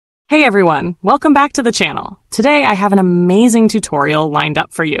Hey everyone, welcome back to the channel. Today I have an amazing tutorial lined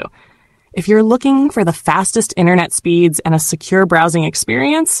up for you. If you're looking for the fastest internet speeds and a secure browsing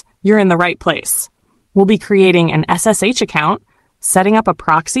experience, you're in the right place. We'll be creating an SSH account, setting up a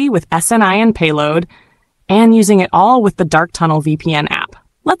proxy with SNI and Payload, and using it all with the Dark Tunnel VPN app.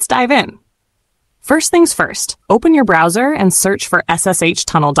 Let's dive in. First things first, open your browser and search for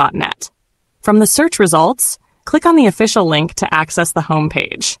sshtunnel.net. From the search results, click on the official link to access the home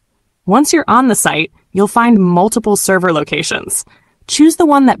page. Once you're on the site, you'll find multiple server locations. Choose the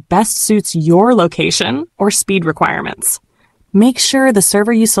one that best suits your location or speed requirements. Make sure the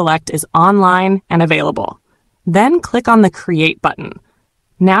server you select is online and available. Then click on the Create button.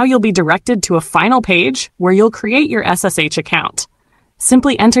 Now you'll be directed to a final page where you'll create your SSH account.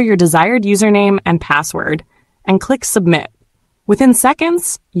 Simply enter your desired username and password and click Submit. Within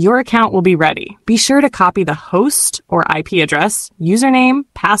seconds, your account will be ready. Be sure to copy the host or IP address, username,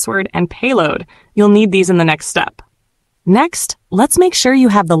 password, and payload. You'll need these in the next step. Next, let's make sure you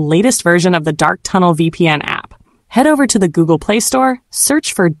have the latest version of the Dark Tunnel VPN app. Head over to the Google Play Store,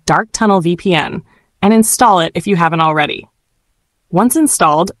 search for Dark Tunnel VPN, and install it if you haven't already. Once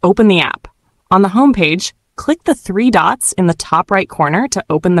installed, open the app. On the home page, click the three dots in the top right corner to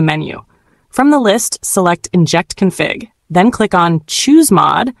open the menu. From the list, select Inject Config. Then click on Choose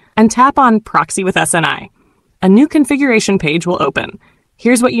Mod and tap on Proxy with SNI. A new configuration page will open.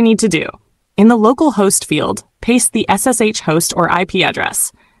 Here's what you need to do. In the local host field, paste the SSH host or IP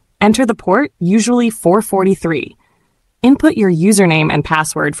address. Enter the port, usually 443. Input your username and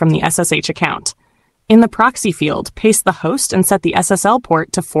password from the SSH account. In the proxy field, paste the host and set the SSL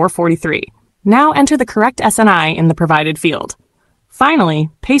port to 443. Now enter the correct SNI in the provided field. Finally,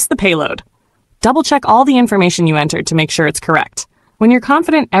 paste the payload. Double-check all the information you entered to make sure it's correct. When you're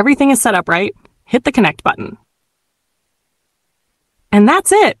confident everything is set up right, hit the Connect button. And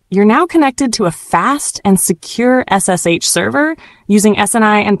that's it! You're now connected to a fast and secure SSH server using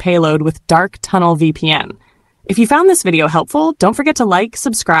SNI and Payload with Dark Tunnel VPN. If you found this video helpful, don't forget to like,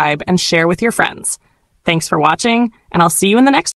 subscribe, and share with your friends. Thanks for watching, and I'll see you in the next